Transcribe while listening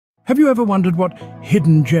Have you ever wondered what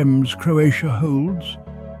hidden gems Croatia holds?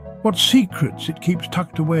 What secrets it keeps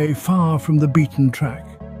tucked away far from the beaten track?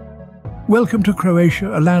 Welcome to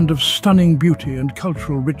Croatia, a land of stunning beauty and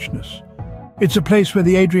cultural richness. It's a place where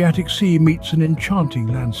the Adriatic Sea meets an enchanting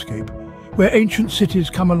landscape, where ancient cities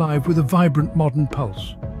come alive with a vibrant modern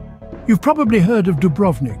pulse. You've probably heard of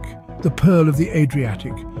Dubrovnik, the pearl of the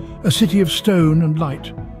Adriatic, a city of stone and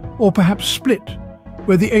light, or perhaps Split,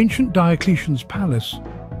 where the ancient Diocletian's palace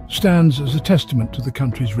stands as a testament to the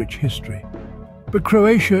country's rich history. But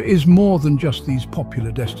Croatia is more than just these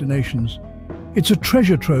popular destinations. It's a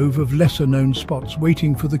treasure trove of lesser-known spots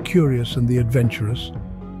waiting for the curious and the adventurous.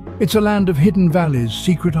 It's a land of hidden valleys,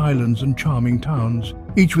 secret islands and charming towns,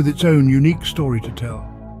 each with its own unique story to tell.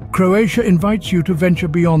 Croatia invites you to venture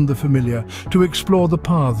beyond the familiar, to explore the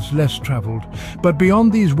paths less traveled. But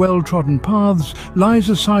beyond these well-trodden paths lies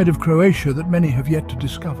a side of Croatia that many have yet to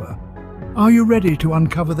discover. Are you ready to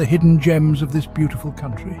uncover the hidden gems of this beautiful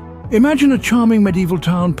country? Imagine a charming medieval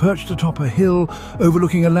town perched atop a hill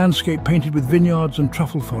overlooking a landscape painted with vineyards and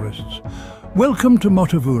truffle forests. Welcome to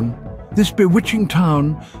Motovun. This bewitching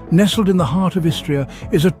town, nestled in the heart of Istria,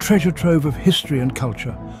 is a treasure trove of history and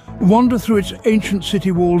culture. Wander through its ancient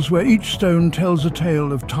city walls where each stone tells a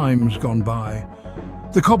tale of times gone by.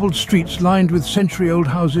 The cobbled streets lined with century-old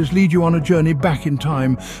houses lead you on a journey back in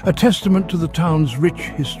time, a testament to the town's rich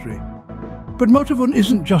history. But Motovun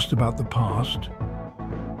isn't just about the past.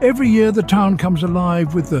 Every year the town comes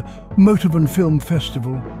alive with the Motovun Film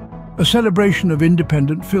Festival, a celebration of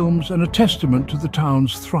independent films and a testament to the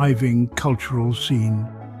town's thriving cultural scene.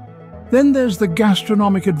 Then there's the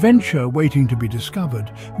gastronomic adventure waiting to be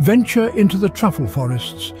discovered. Venture into the truffle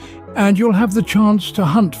forests, and you'll have the chance to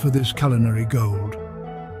hunt for this culinary gold.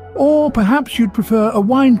 Or perhaps you'd prefer a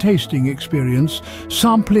wine tasting experience,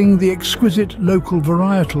 sampling the exquisite local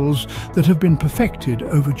varietals that have been perfected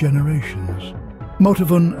over generations.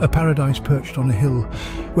 Motovun, a paradise perched on a hill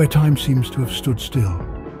where time seems to have stood still.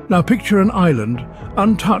 Now picture an island,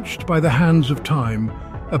 untouched by the hands of time,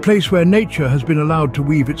 a place where nature has been allowed to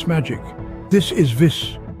weave its magic. This is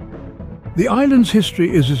Vis. The island's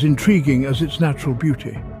history is as intriguing as its natural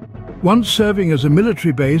beauty. Once serving as a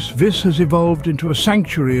military base, Vis has evolved into a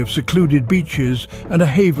sanctuary of secluded beaches and a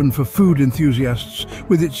haven for food enthusiasts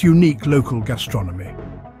with its unique local gastronomy.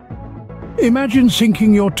 Imagine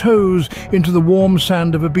sinking your toes into the warm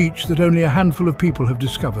sand of a beach that only a handful of people have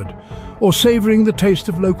discovered, or savouring the taste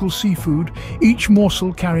of local seafood, each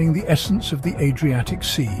morsel carrying the essence of the Adriatic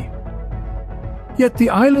Sea. Yet the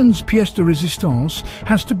island's pièce de résistance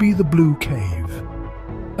has to be the Blue Cave.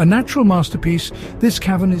 A natural masterpiece, this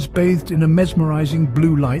cavern is bathed in a mesmerizing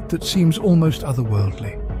blue light that seems almost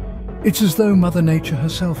otherworldly. It's as though Mother Nature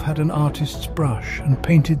herself had an artist's brush and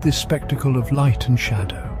painted this spectacle of light and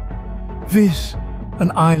shadow. Vis,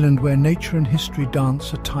 an island where nature and history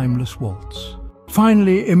dance a timeless waltz.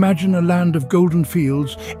 Finally, imagine a land of golden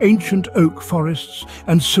fields, ancient oak forests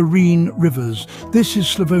and serene rivers. This is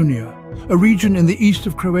Slavonia, a region in the east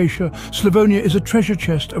of Croatia. Slavonia is a treasure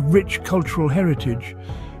chest of rich cultural heritage.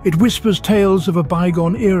 It whispers tales of a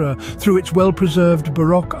bygone era through its well-preserved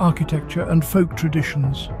Baroque architecture and folk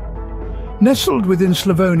traditions. Nestled within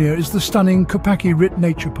Slavonia is the stunning Kopaki Rit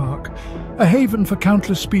Nature Park, a haven for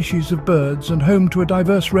countless species of birds and home to a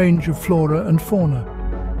diverse range of flora and fauna.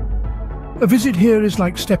 A visit here is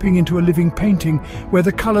like stepping into a living painting where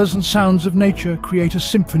the colours and sounds of nature create a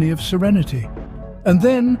symphony of serenity. And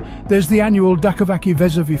then there's the annual Dakovaki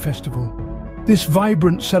Vezovi Festival. This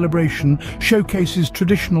vibrant celebration showcases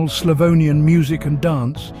traditional Slavonian music and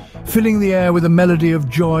dance, filling the air with a melody of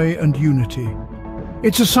joy and unity.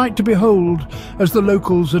 It's a sight to behold as the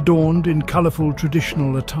locals, adorned in colourful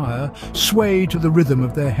traditional attire, sway to the rhythm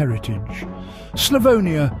of their heritage.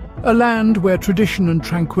 Slavonia, a land where tradition and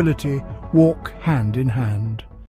tranquility walk hand in hand.